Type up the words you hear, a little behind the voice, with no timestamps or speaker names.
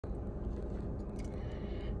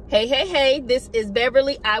Hey, this is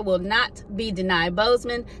Beverly. I will not be denied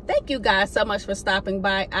Bozeman. Thank you guys so much for stopping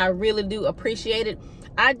by. I really do appreciate it.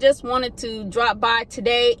 I just wanted to drop by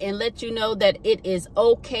today and let you know that it is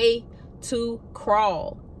okay to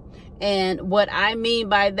crawl. And what I mean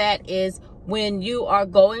by that is when you are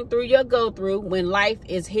going through your go-through, when life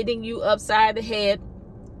is hitting you upside the head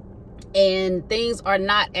and things are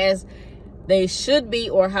not as they should be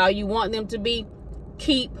or how you want them to be,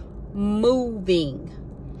 keep moving.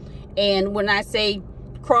 And when I say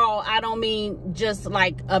crawl, I don't mean just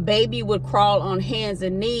like a baby would crawl on hands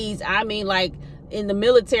and knees. I mean like in the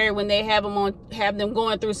military when they have them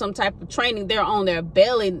going through some type of training, they're on their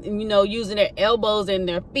belly, using their elbows and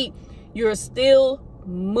their feet. You're still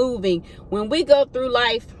moving. When we go through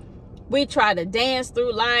life, we try to dance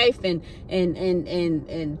through life and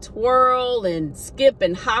twirl and skip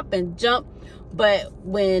and hop and jump. But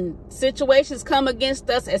when situations come against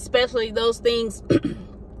us, especially those things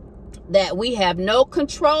that we have no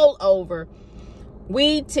control over,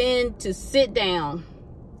 we tend to sit down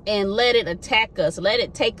and let it attack us, let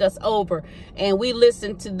it take us over. And we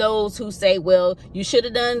listen to those who say, well, you should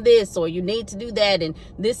have done this, or you need to do that, and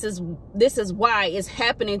this is why it's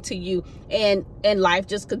happening to you. And life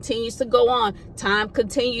just continues to go on. Time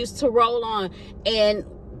continues to roll on, and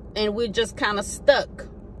we're just kind of stuck.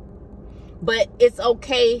 But it's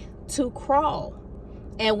okay to crawl.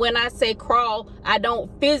 And when I say crawl, I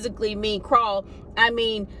don't physically mean crawl. I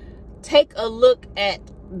mean, take a look at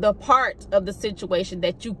the part of the situation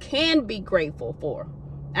that you can be grateful for.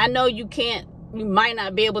 I know you might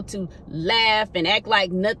not be able to laugh and act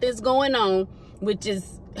like nothing's going on, which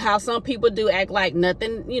is how some people do, act like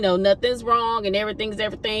nothing, nothing's wrong and everything's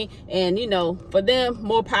everything. And, for them,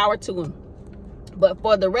 more power to them. But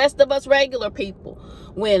for the rest of us regular people,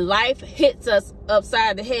 when life hits us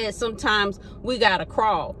upside the head, sometimes we gotta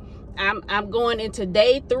crawl. I'm going into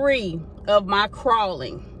day 3 of my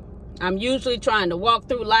crawling. I'm usually trying to walk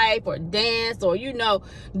through life or dance or,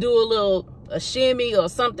 do a shimmy or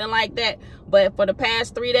something like that. But for the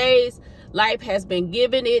past 3 days, life has been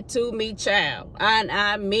giving it to me, child.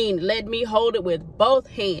 I mean, let me hold it with both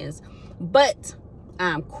hands. But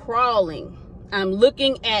I'm crawling. I'm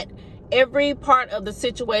looking at every part of the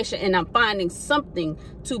situation and I'm finding something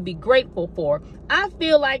to be grateful for. I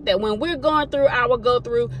feel like that when we're going through our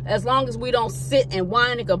go-through, as long as we don't sit and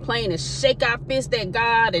whine and complain and shake our fist at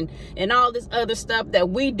God and all this other stuff that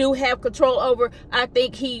we do have control over, I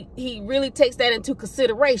think he really takes that into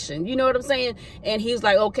consideration. You know what I'm saying? And he's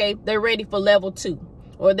like, okay, they're ready for level 2.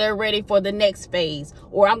 Or they're ready for the next phase.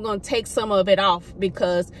 Or I'm going to take some of it off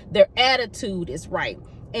because their attitude is right.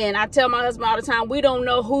 And I tell my husband all the time, we don't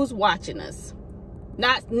know who's watching us.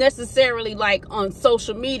 Not necessarily like on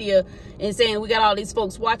social media and saying we got all these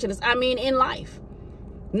folks watching us. I mean in life.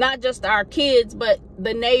 Not just our kids, but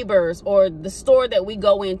the neighbors or the store that we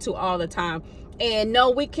go into all the time. And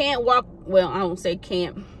no, we can't walk. Well, I don't say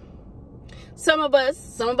can't. Some of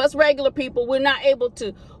us regular people, we're not able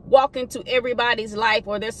to walk into everybody's life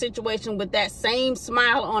or their situation with that same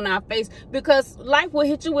smile on our face, because life will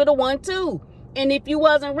hit you with a 1-2. And if you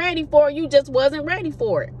wasn't ready for it, you just wasn't ready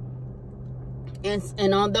for it.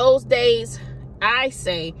 And on those days, I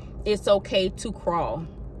say it's okay to crawl.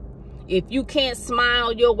 If you can't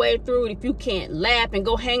smile your way through it, if you can't laugh and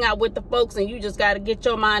go hang out with the folks and you just got to get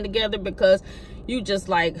your mind together because you just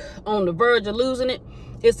like on the verge of losing it,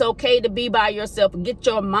 it's okay to be by yourself and get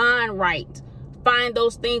your mind right. Find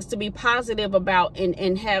those things to be positive about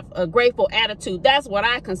and have a grateful attitude. That's what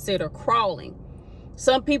I consider crawling.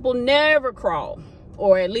 Some people never crawl,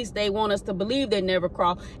 or at least they want us to believe they never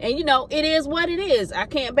crawl. And, it is what it is. I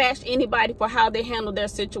can't bash anybody for how they handle their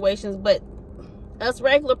situations, but us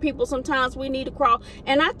regular people, sometimes we need to crawl.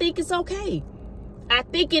 And I think it's okay. I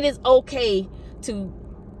think it is okay to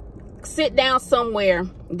sit down somewhere,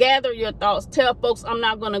 gather your thoughts, tell folks I'm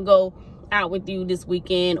not going to go out with you this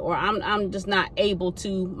weekend, or I'm just not able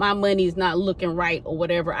to, my money is not looking right or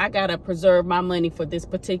whatever. I gotta preserve my money for this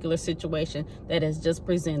particular situation that has just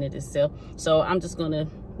presented itself. So I'm just gonna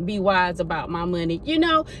be wise about my money.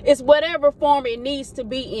 It's whatever form it needs to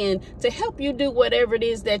be in to help you do whatever it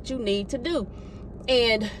is that you need to do.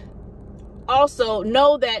 And also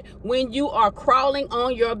know that when you are crawling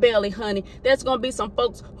on your belly, honey, there's going to be some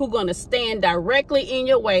folks who going to stand directly in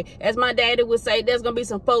your way. As my daddy would say, there's going to be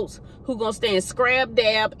some folks who going to stand scrab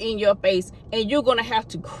dab in your face, and you're going to have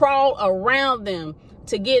to crawl around them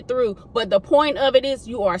to get through. But the point of it is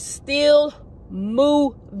you are still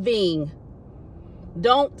moving.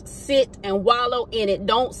 Don't sit and wallow in it.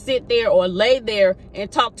 Don't sit there or lay there and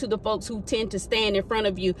talk to the folks who tend to stand in front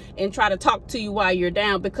of you and try to talk to you while you're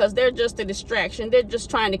down, because they're just a distraction. They're just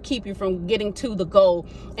trying to keep you from getting to the goal.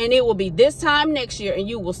 And it will be this time next year and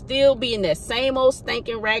you will still be in that same old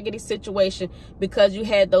stinking raggedy situation because you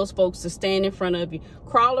had those folks to stand in front of you.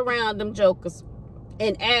 Crawl around them jokers.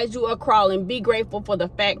 And as you are crawling, be grateful for the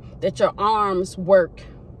fact that your arms work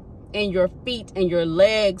and your feet and your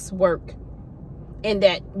legs work. And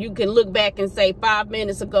that you can look back and say, 5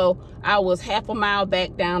 minutes ago, I was half a mile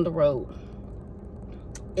back down the road.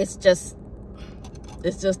 It's just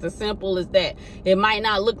as simple as that. It might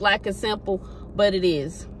not look like it's simple, but it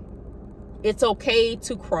is. It's okay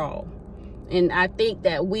to crawl. And I think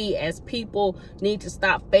that we as people need to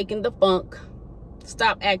stop faking the funk.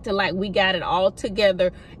 Stop acting like we got it all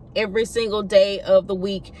together every single day of the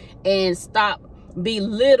week. And stop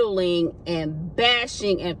belittling and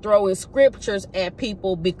bashing and throwing scriptures at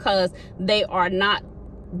people because they are not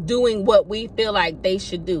doing what we feel like they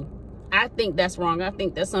should do. I think that's wrong. I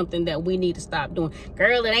think that's something that we need to stop doing.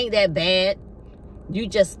 Girl, it ain't that bad. You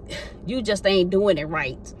just ain't doing it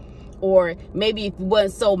right. Or maybe if you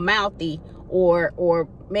wasn't so mouthy, or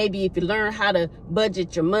maybe if you learn how to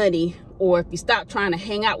budget your money, or if you stop trying to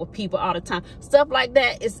hang out with people all the time. Stuff like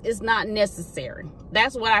that is not necessary.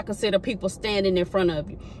 That's what I consider people standing in front of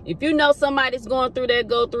you. If you know somebody's going through that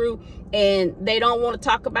go-through and they don't want to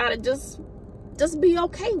talk about it, just be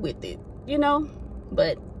okay with it, you know?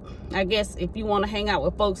 But I guess if you want to hang out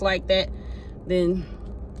with folks like that, then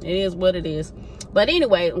it is what it is. But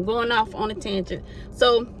anyway, I'm going off on a tangent.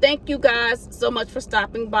 So thank you guys so much for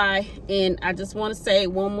stopping by. And I just want to say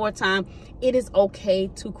one more time, it is okay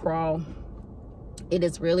to crawl. It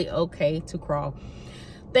is really okay to crawl.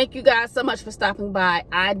 Thank you guys so much for stopping by.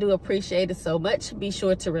 I do appreciate it so much. Be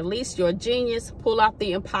sure to release your genius, pull off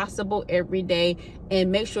the impossible every day,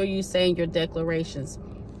 and make sure you say your declarations.